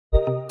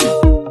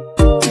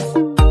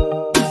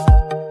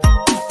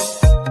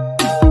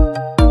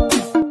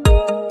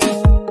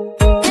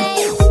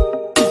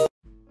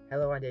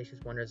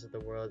audacious wonders of the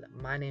world.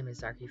 My name is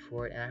Zackary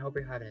Ford, and I hope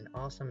you're having an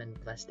awesome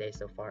and blessed day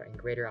so far, and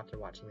greater after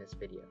watching this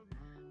video.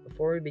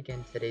 Before we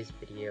begin today's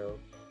video,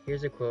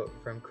 here's a quote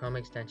from Chrome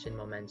extension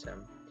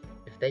Momentum.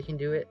 If they can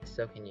do it,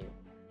 so can you.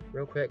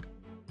 Real quick,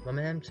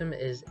 Momentum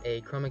is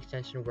a Chrome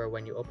extension where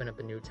when you open up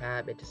a new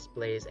tab, it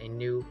displays a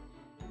new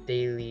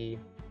daily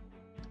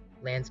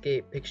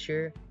landscape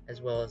picture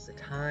as well as the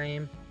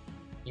time.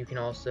 You can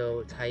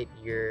also type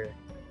your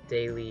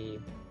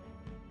daily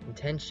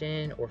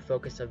intention or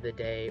focus of the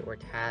day or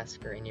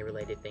task or any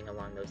related thing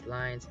along those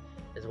lines,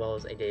 as well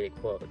as a daily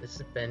quote. This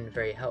has been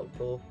very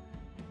helpful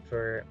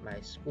for my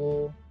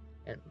school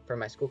and for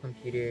my school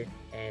computer,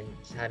 and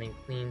just having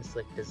clean,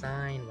 slick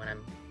design when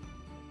I'm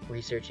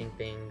researching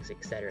things,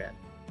 etc.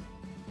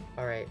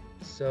 Alright,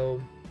 so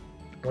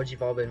what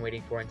you've all been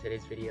waiting for in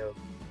today's video.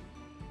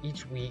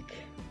 Each week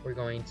we're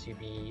going to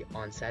be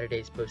on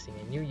Saturdays posting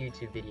a new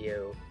YouTube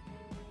video,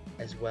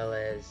 as well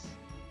as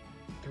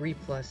 3+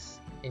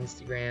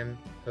 Instagram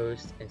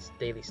posts and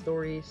daily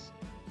stories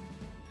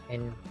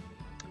and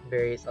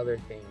various other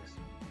things.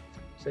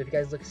 So if you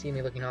guys see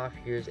me looking off,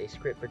 here's a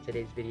script for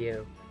today's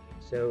video.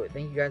 So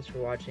thank you guys for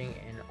watching,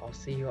 and I'll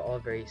see you all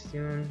very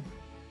soon.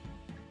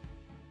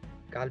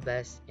 God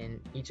bless in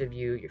each of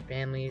you, your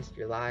families,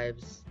 your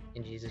lives,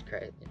 in Jesus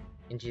Christ.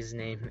 In Jesus'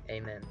 name,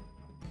 amen.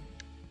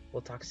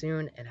 We'll talk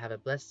soon, and have a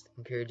blessed,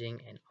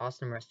 encouraging, and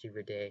awesome rest of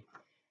your day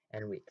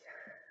and week.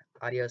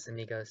 Adios,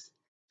 amigos.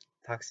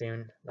 Talk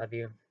soon. Love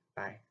you.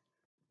 Bye.